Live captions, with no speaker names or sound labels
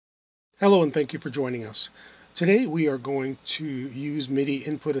Hello and thank you for joining us. Today we are going to use Midi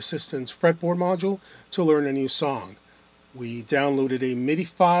Input Assistant's Fretboard module to learn a new song. We downloaded a MIDI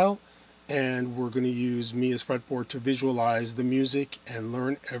file and we're going to use Mia's Fretboard to visualize the music and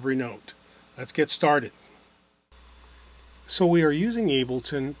learn every note. Let's get started. So we are using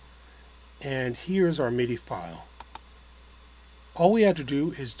Ableton and here's our MIDI file. All we had to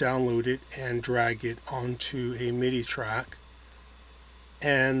do is download it and drag it onto a MIDI track,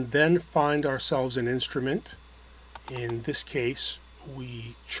 and then find ourselves an instrument. In this case,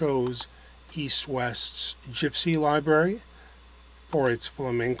 we chose East West's Gypsy library for its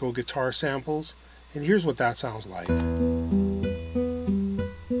flamenco guitar samples, and here's what that sounds like.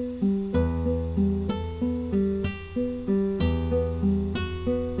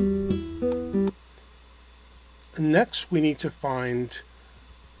 Next, we need to find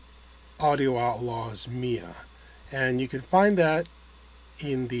Audioutlaw's Mia, and you can find that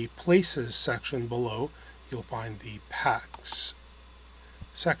in the Places section below. You'll find the Packs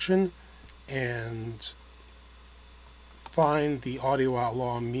section and find the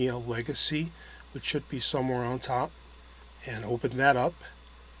Audioutlaw Mia Legacy, which should be somewhere on top, and open that up.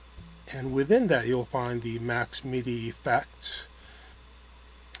 And within that you'll find the Max MIDI effect.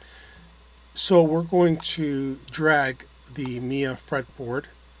 So we're going to drag the Mia fretboard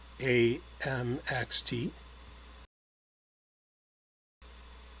AMXT.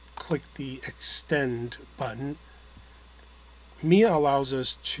 Click the Extend button. Mia allows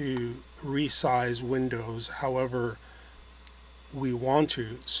us to resize windows however we want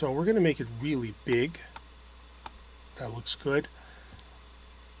to, so we're going to make it really big. That looks good.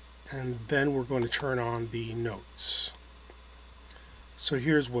 And then we're going to turn on the notes. So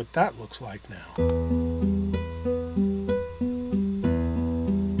here's what that looks like now.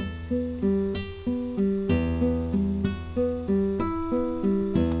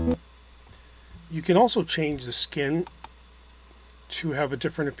 You can also change the skin to have a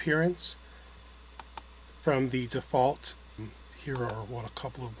different appearance from the default. Here are what a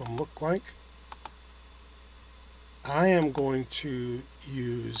couple of them look like. I am going to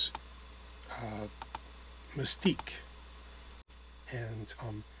use Mystique and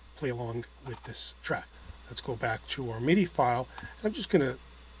play along with this track. Let's go back to our MIDI file. I'm just going to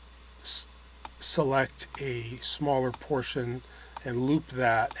select a smaller portion and loop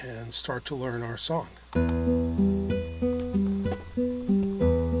that and start to learn our song.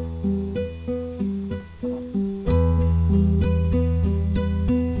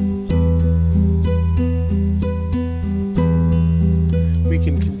 We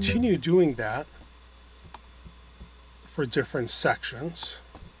can continue doing that for different sections.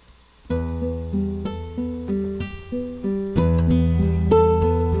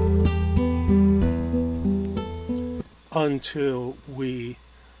 Until we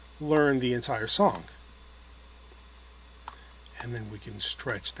learn the entire song. And then we can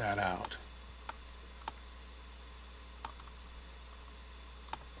stretch that out.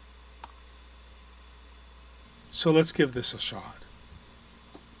 So let's give this a shot.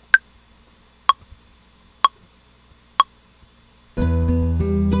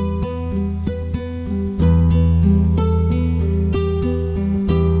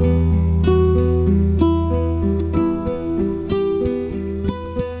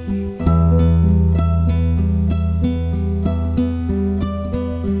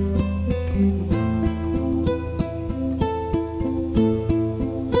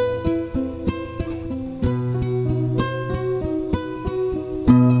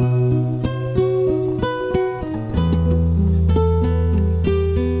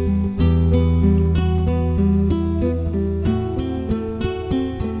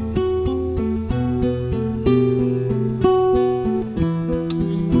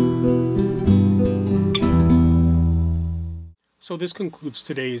 So this concludes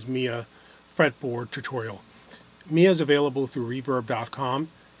today's Mia Fretboard tutorial. Mia is available through Reverb.com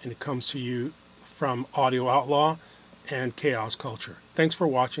and it comes to you from Audioutlaw and Chaos Culture. Thanks for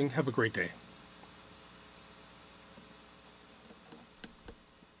watching. Have a great day.